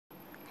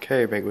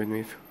Okay, back with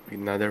me with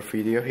another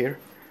video here.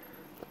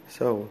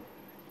 So,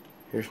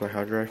 here's my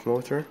hard drive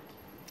motor.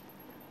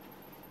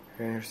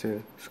 And here's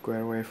the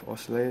square wave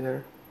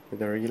oscillator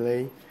with a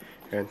relay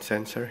and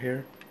sensor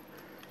here.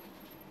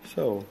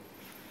 So,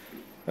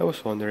 I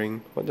was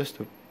wondering, what does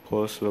the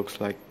pulse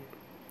looks like?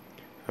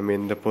 I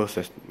mean, the pulse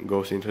that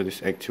goes into this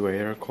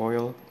actuator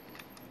coil.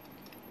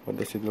 What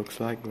does it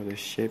looks like? What is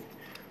shape?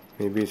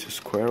 Maybe it's a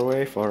square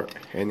wave or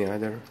any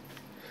other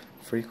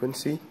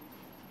frequency.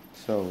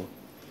 So,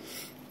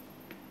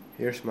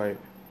 here's my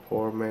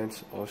poor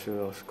man's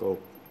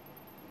oscilloscope.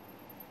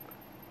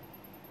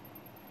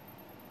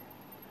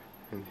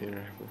 And here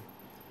I have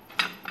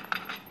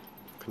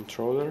a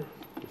controller.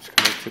 It's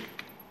connected.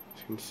 As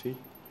you can see,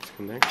 it's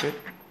connected.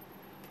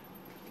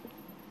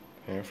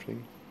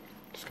 Everything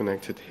is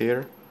connected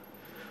here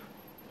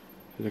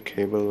to the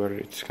cable where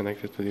it's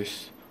connected to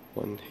this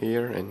one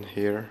here and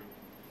here.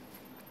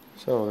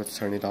 So let's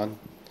turn it on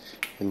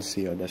and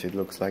see how does it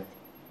looks like.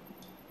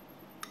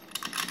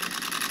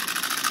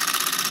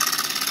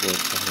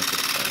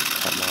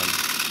 Come on.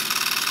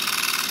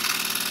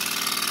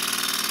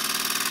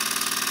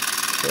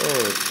 So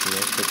it's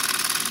connected.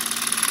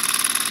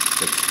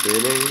 It's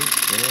spinning,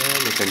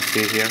 and you can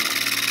see here.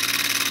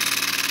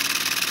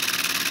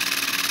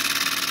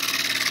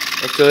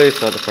 Actually,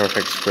 it's not a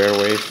perfect square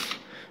wave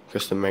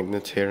because the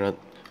magnets here are not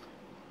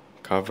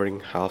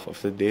covering half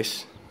of the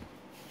disc.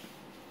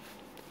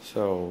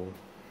 So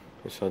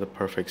it's not a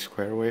perfect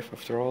square wave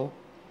after all.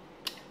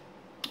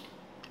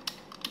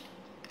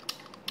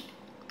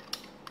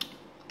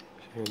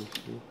 You can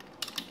see.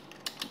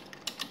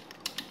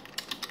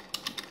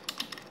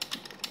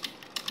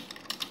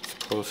 It's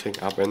pulsing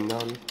up and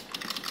down.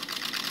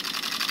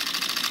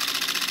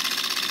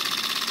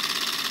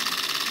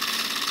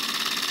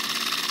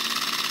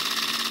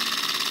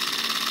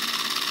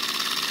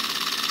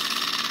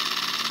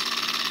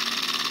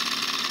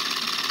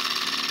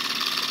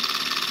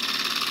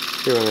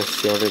 If you want to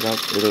shut it up,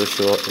 it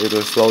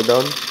will slow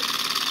down.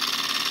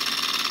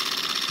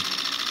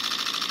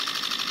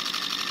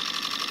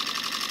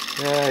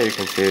 Yeah, you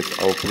can see it's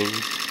opening.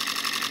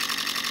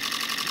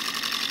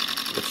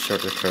 Let's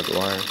shut the third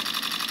wire.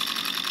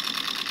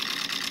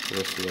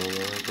 Just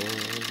lower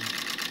again.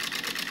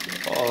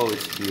 Oh,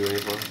 it's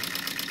beautiful.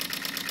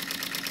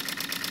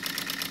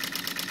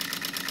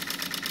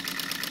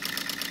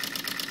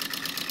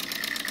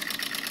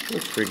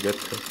 Looks pretty good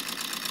too.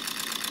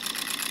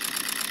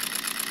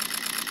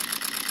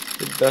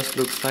 It does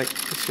look like,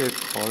 what should I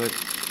call it?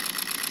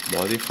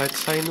 Modified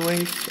sine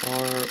waves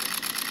or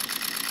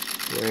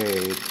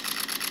wait.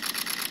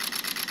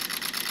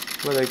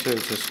 But actually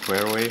it's a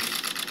square wave.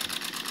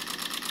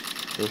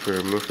 If we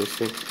remove this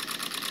thing,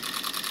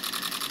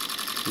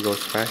 it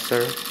goes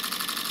faster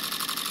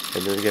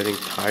and we're getting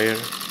tired.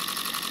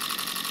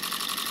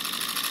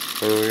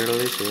 When we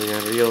release it, we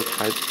get real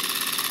tight.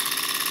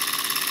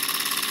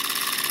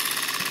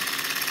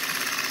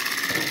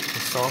 The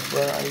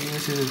software I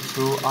use is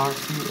through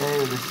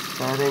RCA, the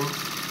settings.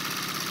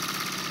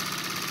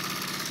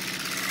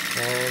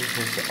 And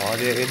here's the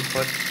audio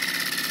input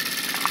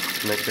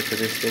connected to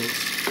these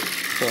things.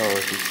 So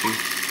as you see,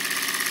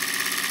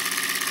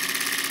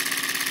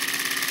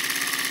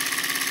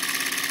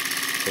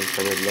 you can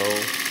turn it low.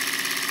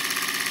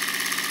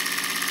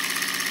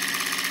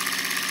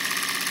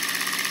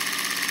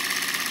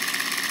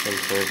 You can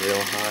turn it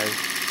real high.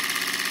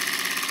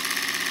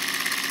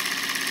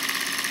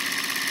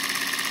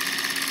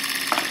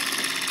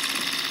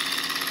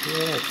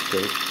 Yeah, it's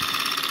good.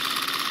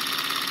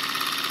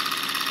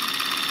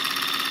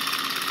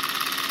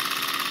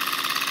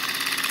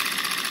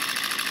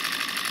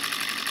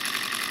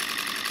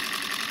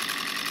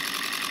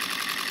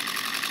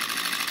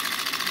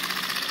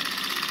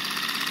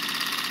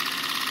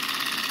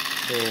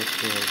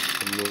 Okay,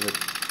 move it.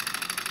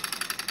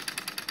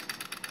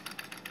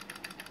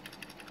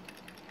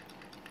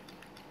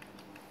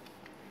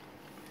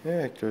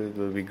 Yeah, actually it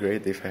will be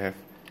great if I have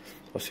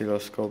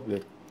oscilloscope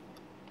that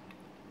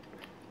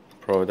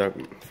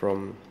product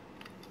from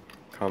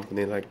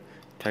company like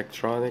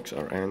Tektronix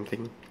or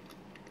anything.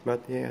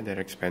 But yeah, they're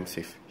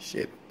expensive.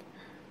 Shit.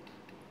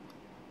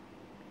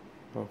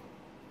 Oh.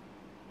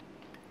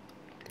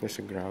 There's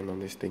a ground on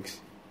these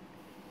things.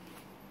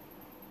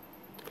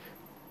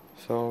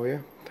 So yeah,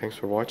 thanks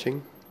for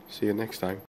watching. See you next time.